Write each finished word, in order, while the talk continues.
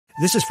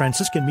This is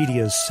Franciscan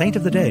Media's Saint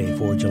of the Day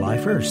for July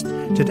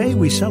 1st. Today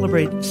we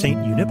celebrate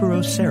Saint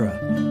Junipero Serra.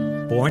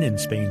 Born in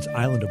Spain's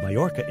island of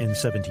Mallorca in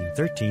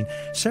 1713,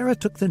 Serra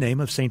took the name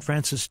of Saint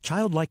Francis'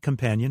 childlike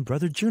companion,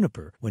 Brother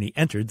Juniper, when he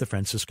entered the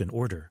Franciscan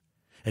Order.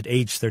 At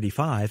age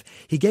 35,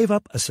 he gave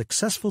up a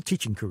successful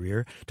teaching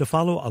career to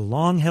follow a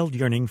long-held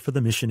yearning for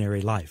the missionary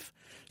life.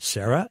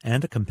 Serra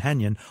and a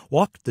companion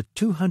walked the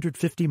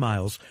 250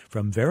 miles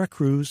from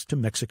Veracruz to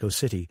Mexico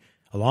City.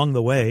 Along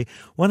the way,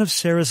 one of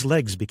Serra's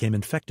legs became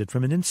infected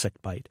from an insect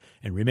bite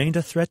and remained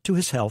a threat to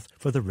his health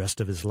for the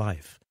rest of his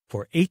life.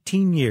 For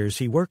 18 years,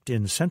 he worked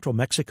in central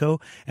Mexico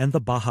and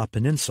the Baja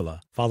Peninsula.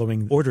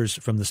 Following orders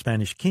from the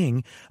Spanish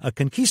king, a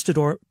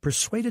conquistador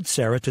persuaded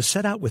Serra to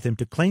set out with him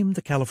to claim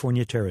the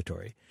California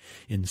territory.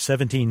 In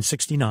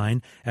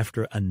 1769,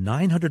 after a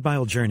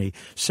 900-mile journey,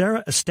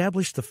 Serra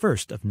established the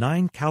first of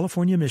 9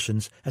 California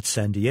missions at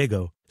San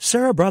Diego.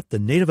 Serra brought the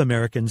Native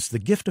Americans the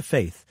gift of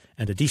faith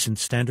and a decent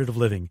standard of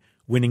living,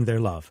 winning their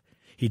love.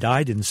 He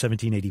died in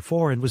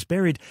 1784 and was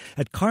buried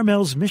at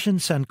Carmel's Mission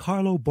San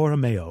Carlo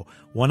Borromeo,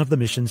 one of the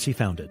missions he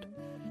founded.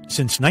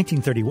 Since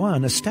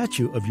 1931, a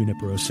statue of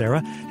Junipero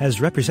Serra has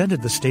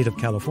represented the state of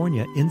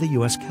California in the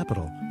U.S.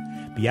 Capitol.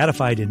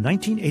 Beatified in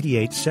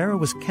 1988, Serra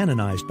was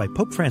canonized by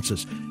Pope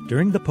Francis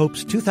during the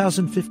Pope's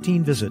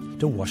 2015 visit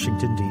to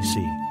Washington, D.C.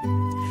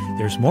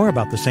 There's more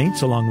about the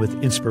saints along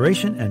with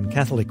inspiration and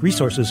Catholic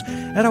resources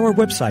at our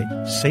website,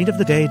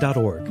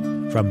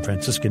 saintoftheday.org. From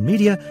Franciscan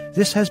Media,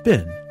 this has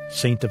been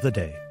Saint of the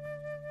Day.